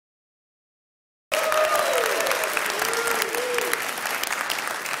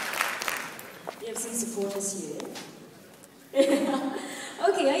for this year.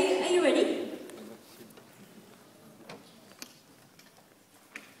 Okay, are you ready?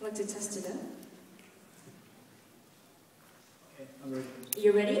 I'd like to test it out. Okay, I'm ready.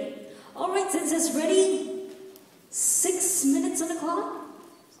 You ready? Alright, since it's ready, 6 minutes on the clock,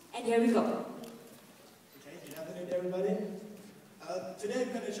 and here we go. Okay, good afternoon everybody. Today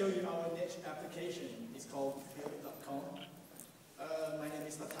I'm going to show you our niche application. It's called Builk.com. My name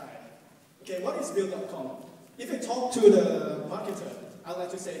is Thai. Okay, what is Builk.com? If I talk to the marketer, I'd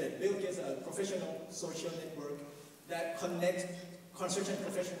like to say that Builk is a professional social network that connects construction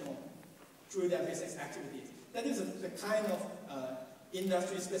professionals through their business activities. That is the kind of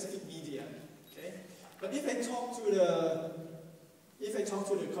industry-specific media. Okay, but if I talk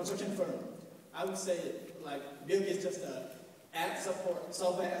to the construction firm, I would say like Builk is just a ad support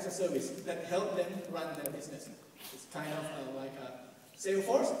software as a service that help them run their business. It's kind of like a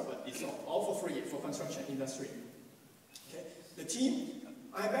Salesforce, but it's all for free for construction industry. Okay, the team.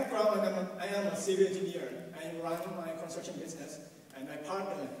 My background, I am a civil engineer. I run my construction business, and my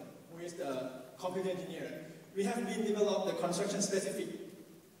partner, who is the computer engineer, we have been developed the construction-specific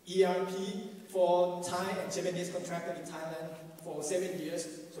ERP for Thai and Japanese contractor in Thailand for 7 years,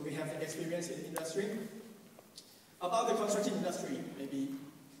 so we have experience in the industry. About the construction industry, maybe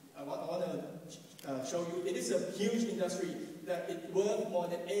I want to show you, it is a huge industry that it worth more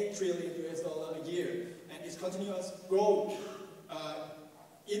than $8 trillion a year, and it's continuous growth.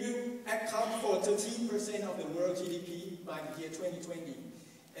 It will account for 13% of the world GDP by the year 2020,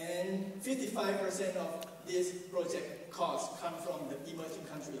 and 55% of this project costs come from the emerging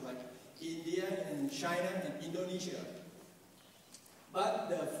countries like India and China and Indonesia. But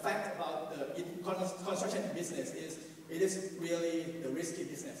the fact about the construction business is it is really the risky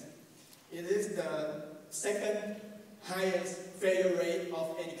business. It is the second highest failure rate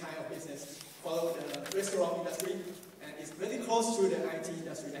of any kind of business, followed the restaurant industry, and it's very close to the IT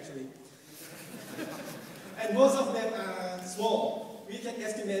industry actually. And most of them are small. We can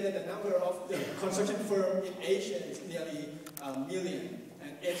estimate that the number of the construction firms in Asia is nearly a million,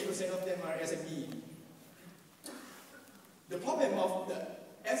 and 80% of them are SME. The problem of the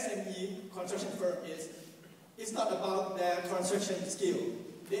SME construction firm is it's not about their construction skill.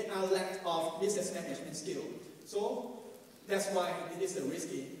 They are lack of business management skill. So that's why it is the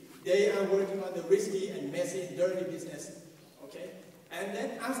risky. They are working on the risky and messy and dirty business. Okay? And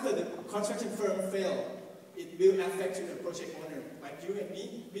then after the construction firm fail, it will affect the project owner. Like you and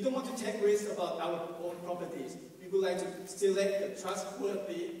me, we don't want to take risks about our own properties. We would like to select the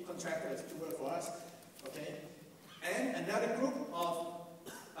trustworthy contractors to work for us. Okay? And another group of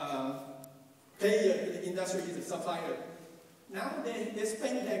players in the industry is the supplier. Now they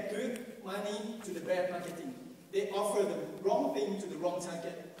spend their good money to the bad marketing. They offer the wrong thing to the wrong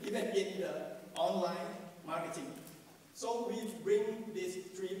target, even in the online marketing. So we bring these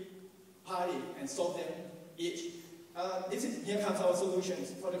three parties and solve them each. Here comes our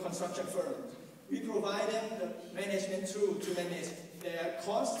solutions for the construction firm. We provide them the management tool to manage their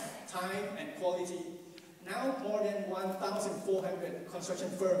cost, time, and quality. Now more than 1,400 construction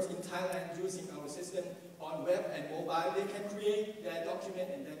firms in Thailand using our system on web and mobile. They can create their document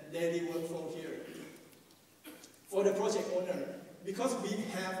and their daily workflow here. For the project owner, because we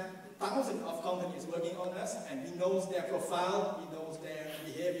have thousands of companies working on us and we know their profile, we know their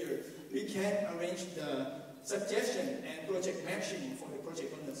behavior, we can arrange the suggestion and project matching for the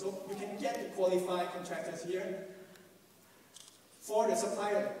project owner. So you can get the qualified contractors here. For the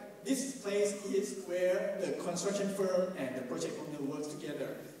supplier, this place is where the construction firm and the project owner works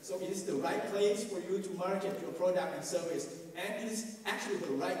together. So it is the right place for you to market your product and service, and it is actually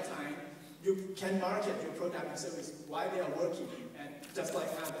the right time you can market your product and service while they are working. And just like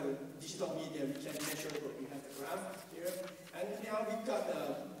other digital media, we can measure what we have the graph here. And now we've got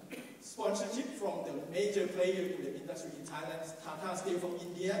the sponsorship from the major player in the industry in Thailand, Tata Steel from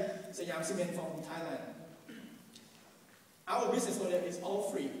India, Siam Cement from Thailand. Our business model is all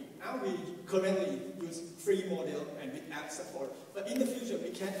free. Now we currently use free model and with app support. But in the future,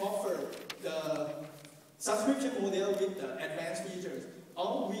 we can offer the subscription model with the advanced features.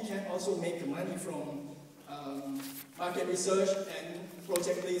 Or we can also make the money from market research and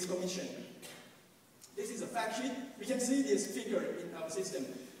project leads commission. This is a fact sheet. We can see this figure in our system.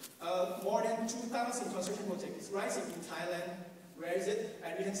 More than 2,000 construction projects is rising in Thailand. Where is it?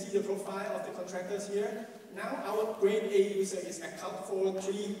 And we can see the profile of the contractors here. Now our grade A user is account for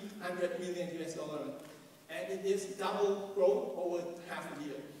 $300 million. And it is double growth over half a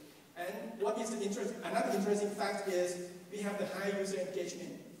year. And what is another interesting fact is we have the high user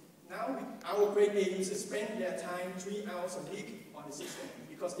engagement. Now our grade A users spend their time 3 hours a week on the system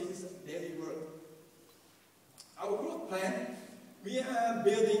because this is daily work. Our growth plan, we are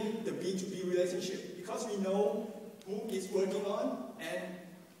building the B2B relationship because we know who is working on and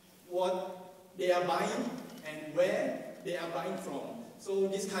what they are buying and where they are buying from. So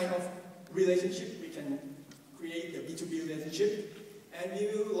this kind of relationship, we can create the B2B relationship. And we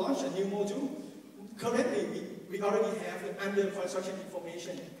will launch a new module. Currently, we already have the under construction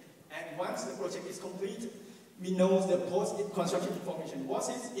information. And once the project is complete, we know the post-construction information. What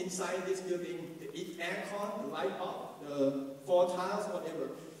is inside this building, the aircon, the light bulb, the floor tiles, whatever.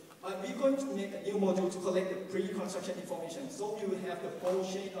 We're going to make a new module to collect the pre-construction information. So we will have the whole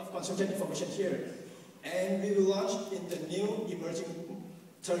chain of construction information here. And we will launch in the new emerging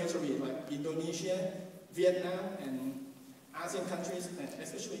territory like Indonesia, Vietnam, and ASEAN countries, and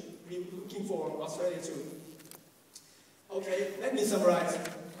especially we're looking for Australia too. Okay, let me summarize.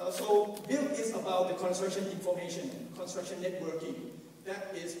 So Builk is about the construction information, construction networking.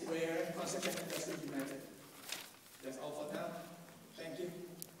 That is where construction industry united. That's all for now. Thank you.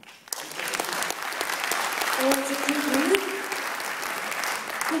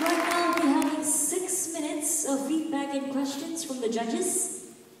 So right now we're having 6 minutes of feedback and questions from the judges.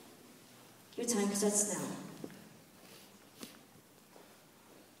 Your time starts now.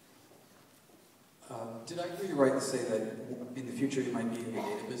 Did I hear you right to say that in the future you might be in the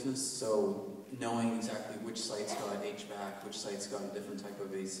data business? So knowing exactly which sites got HVAC, which sites got a different type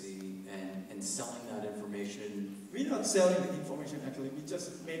of AC, and selling that information? We're not selling the information actually, we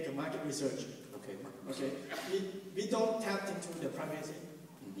just make a market research. Okay. Okay. We don't tap into the privacy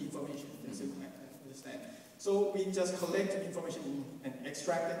information, I understand. So we just collect the information and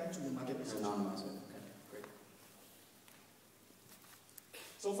extract it to the market research. Anonymize it. Okay, great.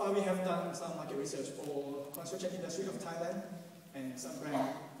 So far we have done some market research for construction industry of Thailand and some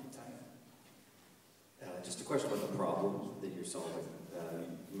brand in Thailand. Just a question about the problem that you're solving.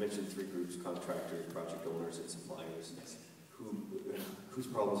 You mentioned 3 groups: contractors, project owners, and suppliers. Yes. Whose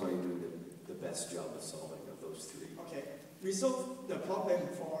problems are you doing the best job of solving of those 3? Okay. We solve the problem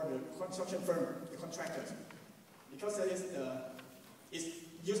for the construction firm, the contractors, because that is it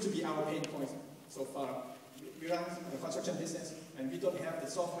used to be our pain point so far. We run the construction business and we don't have the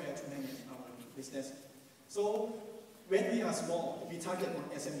software to manage our business. So when we are small, we target on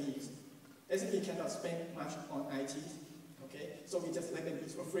SMEs. SME cannot spend much on IT, okay? So we just let them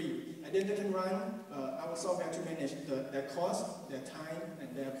use for free. And then they can run our software to manage their cost, their time,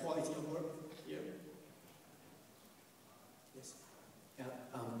 and their quality of work here. Yes? Yeah,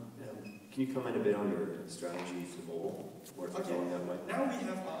 can you comment a bit on your strategy for mobile? Where it's going that way? Now we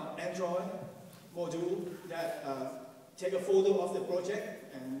have an Android module that take a photo of the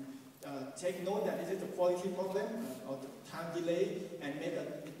project and take note that is it a quality problem or the time delay, and make a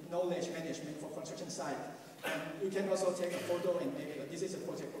knowledge management for construction site. And you can also take a photo and make this is a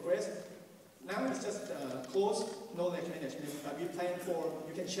project progress. Now it's just close knowledge management. We plan for,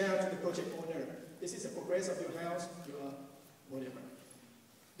 you can share to the project owner. This is the progress of your house, your whatever.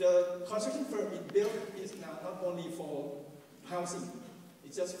 The construction firm in Builk is now not only for housing.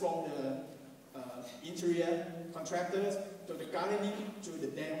 It's just from the interior contractors to the gardening to the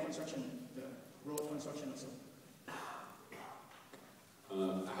dam construction, the road construction also.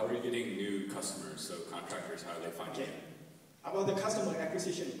 How are you getting new customers? So contractors, how are they finding you? About the customer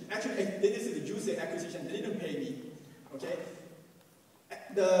acquisition. Actually, this is the user acquisition. They didn't pay me. Okay.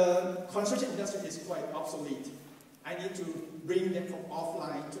 The construction industry is quite obsolete. I need to bring them from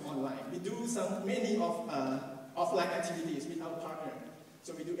offline to online. We do many of offline activities with our partner.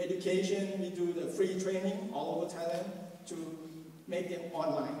 So we do education, we do the free training all over Thailand to make them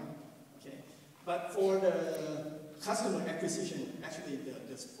online. Okay. But for the customer acquisition, actually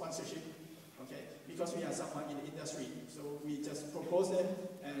the sponsorship, okay, because we are someone in the industry, so we just propose them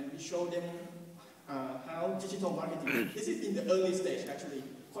and we show them how digital marketing. This is in the early stage actually.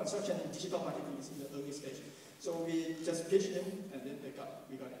 Construction and digital marketing is in the early stage. So we just pitched them and then we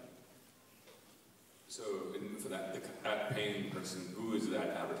got it. So for that paying person, who is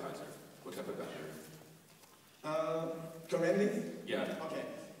that advertiser? What type of vendor? Currently? Yeah. Okay.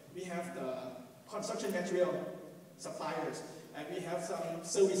 We have the construction material suppliers, and we have some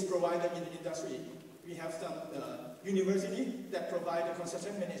service provider in the industry. We have some university that provide the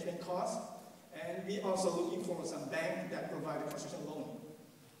construction management costs, and we also looking for some bank that provide the construction loan.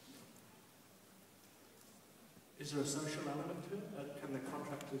 Is there a social element to it? Can the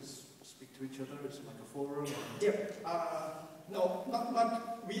contractors speak to each other? Is it like a forum? Yeah. No,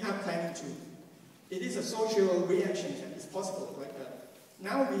 not. We are planning to. It is a social reaction. It's possible. Like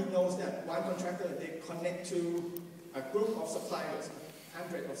now we know that one contractor they connect to a group of suppliers,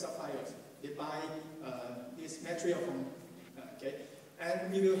 100 of suppliers. They buy this material from, okay,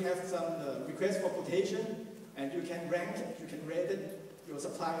 and we will have some request for quotation, and you can rank it, you can rate it, your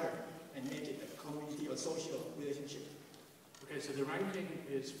supplier, and make it a community or social relationship. Okay, so the ranking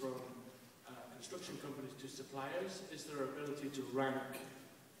is from construction companies to suppliers. Is there ability to rank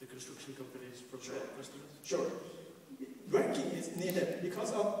the construction companies from their customers? Sure. Ranking is needed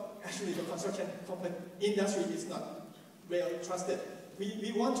because of actually the construction company industry is not well trusted.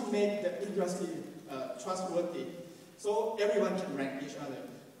 We want to make the industry trustworthy, so everyone can rank each other.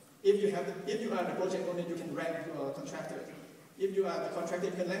 If you are the project owner, you can rank your contractor. If you are the contractor,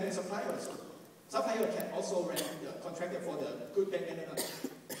 you can rank your supplier. So supplier can also rank the contractor for the good, bad, and another.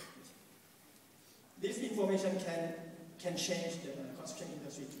 This information can change the construction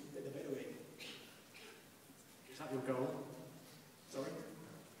industry to the better way. Is that your goal? Sorry?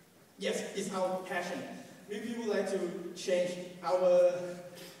 Yes, it's our passion. We would like to change our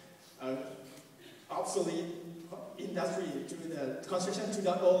obsolete industry to the construction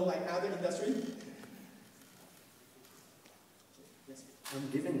 2.0 like other industry. Yes.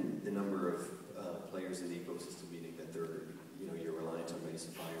 Given the number of players in the ecosystem, meaning that you're reliant on many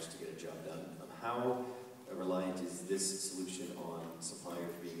suppliers to get a job done, how reliant is this solution on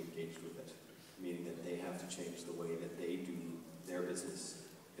suppliers being engaged with it? Meaning that they have to change the way that they do their business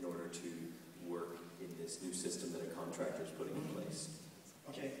in order to work in this new system that a contractor is putting in place.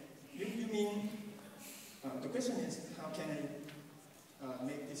 Okay, you mean, the question is, how can I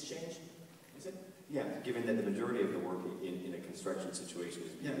make this change? Is it? Yeah, given that the majority of the work in a construction situation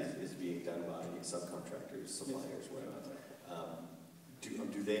is being done by subcontractors, suppliers, whatever.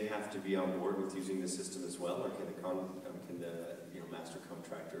 Do they have to be on board with using the system as well, or can the master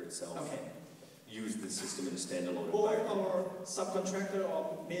contractor itself use the system in a standalone environment? Or subcontractor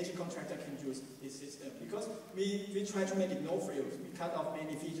or major contractor can use this system, because we try to make it no-frills. We cut off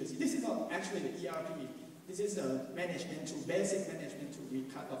many features. This is not actually the ERP. This is a management tool, basic management tool. We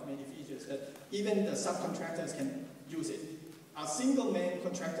cut off many features that even the subcontractors can use it. A single main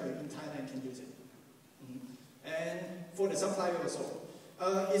contractor in Thailand can use it. And for the supplier also,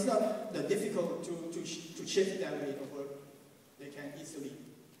 it's not difficult to shift their way of work. They can easily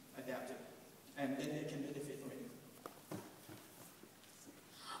adapt it, and then they can benefit from it.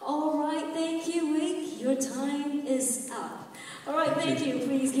 All right, thank you, Builk. Your time is up. All right, thank you.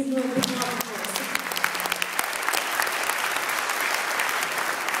 Please give them a big round of applause.